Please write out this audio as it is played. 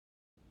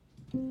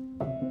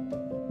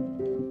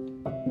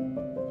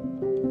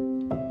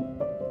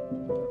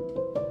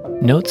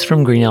Notes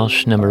from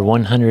Greenelsh number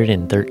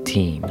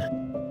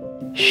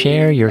 113.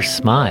 Share your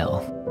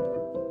smile.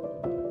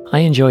 I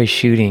enjoy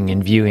shooting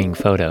and viewing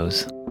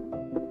photos.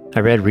 I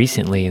read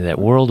recently that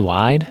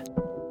worldwide,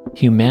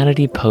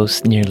 humanity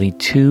posts nearly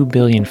 2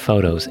 billion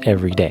photos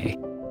every day,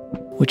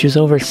 which is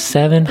over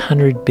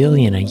 700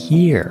 billion a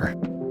year.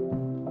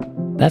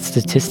 That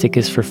statistic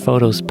is for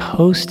photos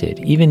posted.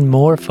 Even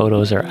more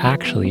photos are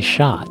actually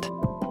shot.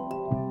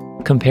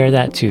 Compare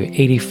that to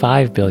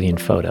 85 billion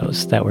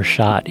photos that were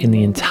shot in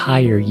the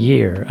entire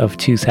year of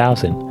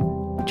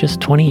 2000,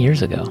 just 20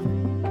 years ago.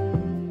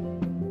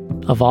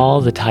 Of all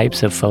the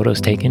types of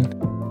photos taken,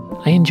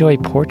 I enjoy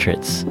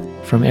portraits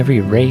from every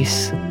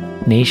race,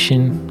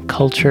 nation,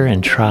 culture,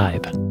 and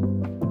tribe.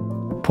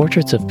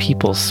 Portraits of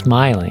people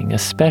smiling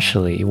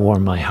especially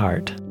warm my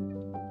heart.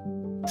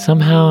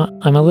 Somehow,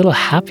 I'm a little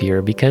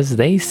happier because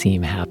they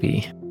seem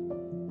happy.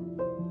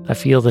 I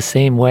feel the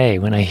same way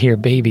when I hear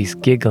babies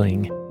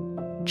giggling,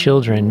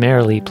 children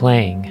merrily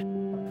playing,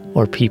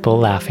 or people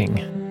laughing.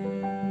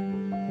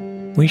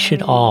 We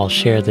should all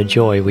share the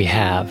joy we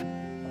have,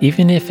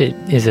 even if it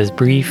is as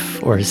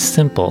brief or as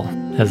simple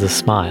as a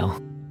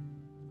smile.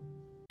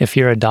 If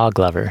you're a dog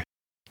lover,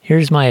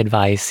 here's my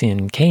advice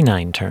in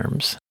canine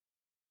terms.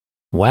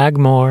 Wag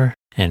more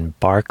and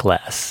bark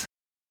less.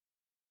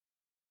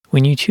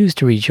 When you choose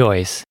to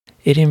rejoice,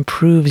 it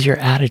improves your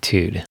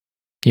attitude,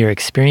 your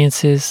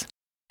experiences,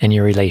 and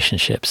your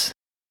relationships.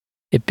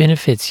 It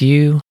benefits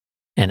you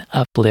and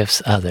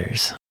uplifts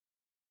others.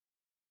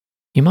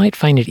 You might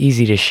find it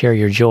easy to share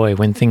your joy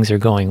when things are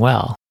going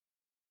well,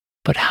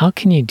 but how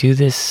can you do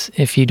this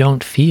if you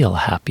don't feel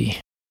happy?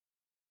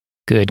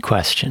 Good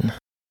question.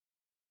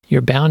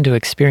 You're bound to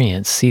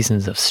experience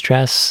seasons of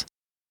stress,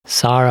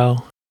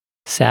 sorrow,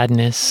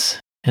 sadness,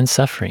 and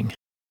suffering.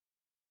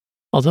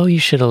 Although you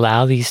should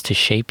allow these to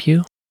shape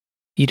you,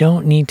 you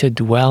don't need to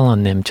dwell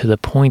on them to the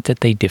point that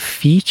they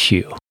defeat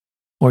you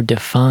or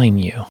define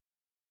you.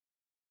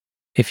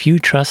 If you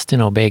trust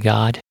and obey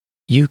God,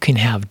 you can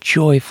have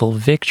joyful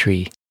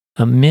victory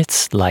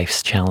amidst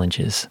life's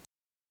challenges.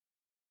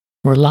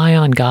 Rely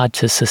on God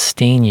to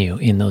sustain you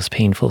in those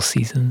painful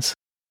seasons.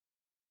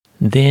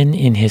 Then,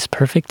 in His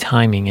perfect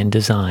timing and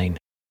design,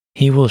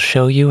 He will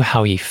show you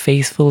how He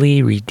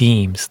faithfully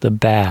redeems the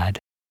bad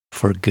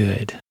for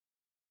good.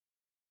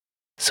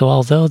 So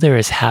although there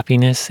is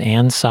happiness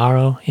and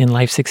sorrow in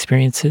life's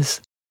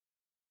experiences,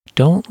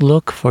 don't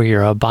look for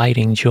your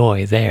abiding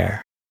joy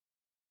there.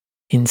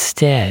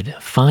 Instead,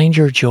 find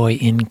your joy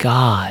in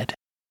God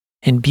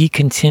and be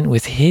content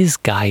with His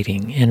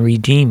guiding and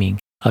redeeming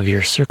of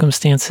your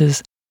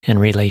circumstances and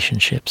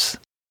relationships.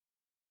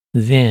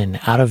 Then,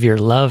 out of your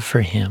love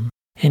for Him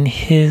and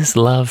His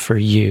love for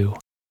you,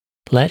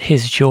 let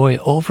His joy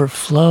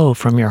overflow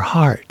from your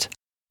heart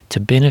to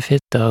benefit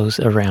those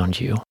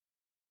around you.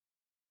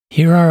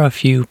 Here are a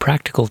few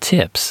practical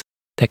tips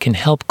that can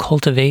help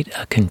cultivate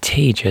a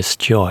contagious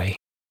joy.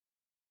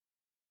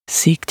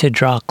 Seek to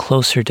draw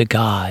closer to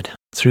God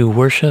through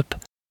worship,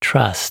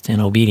 trust, and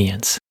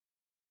obedience.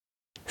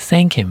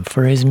 Thank Him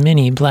for His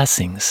many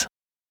blessings.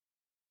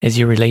 As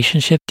your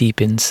relationship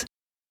deepens,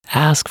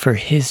 ask for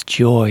His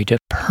joy to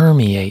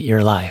permeate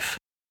your life.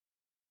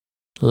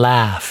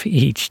 Laugh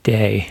each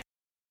day.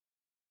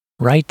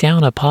 Write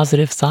down a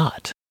positive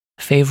thought,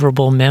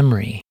 favorable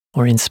memory,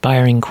 or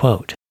inspiring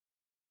quote.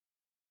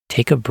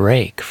 Take a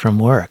break from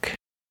work.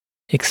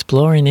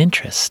 Explore an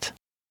interest.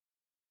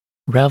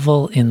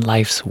 Revel in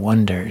life's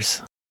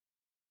wonders.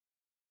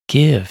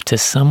 Give to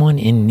someone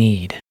in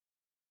need.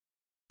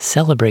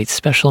 Celebrate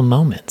special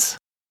moments.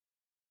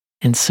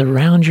 And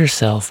surround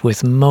yourself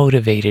with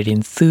motivated,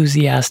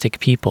 enthusiastic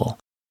people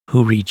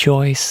who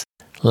rejoice,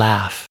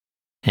 laugh,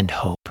 and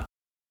hope.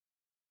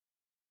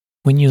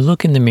 When you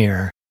look in the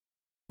mirror,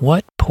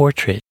 what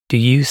portrait do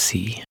you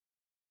see?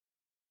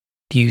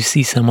 Do you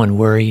see someone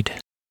worried,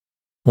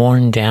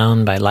 worn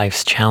down by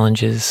life's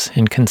challenges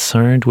and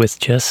concerned with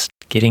just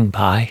getting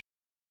by?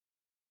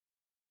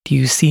 Do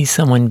you see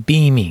someone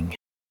beaming,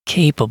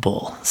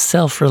 capable,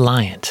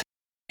 self-reliant,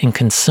 and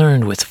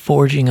concerned with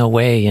forging a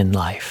way in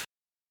life?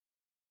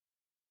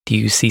 Do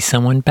you see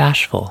someone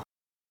bashful,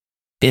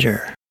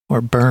 bitter,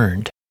 or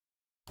burned,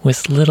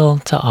 with little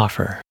to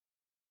offer?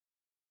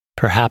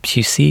 Perhaps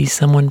you see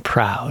someone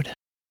proud,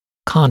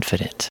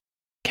 confident,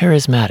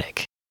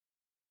 charismatic,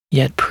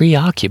 yet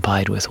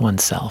preoccupied with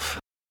oneself.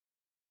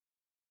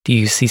 Do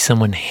you see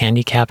someone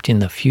handicapped in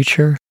the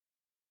future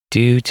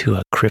due to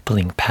a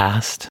crippling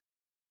past?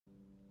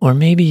 Or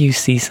maybe you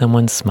see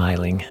someone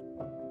smiling,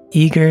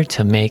 eager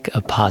to make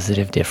a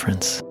positive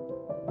difference.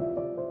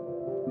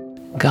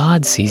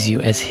 God sees you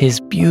as His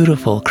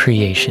beautiful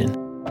creation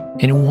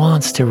and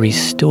wants to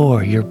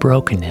restore your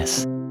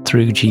brokenness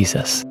through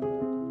Jesus.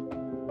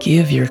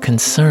 Give your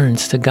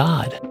concerns to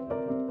God.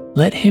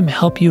 Let Him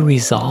help you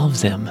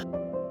resolve them.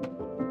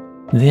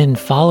 Then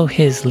follow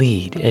His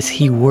lead as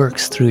He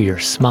works through your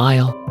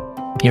smile,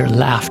 your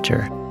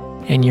laughter,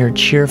 and your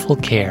cheerful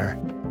care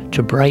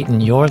to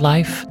brighten your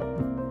life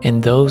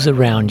and those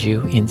around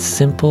you in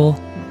simple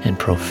and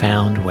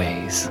profound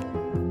ways.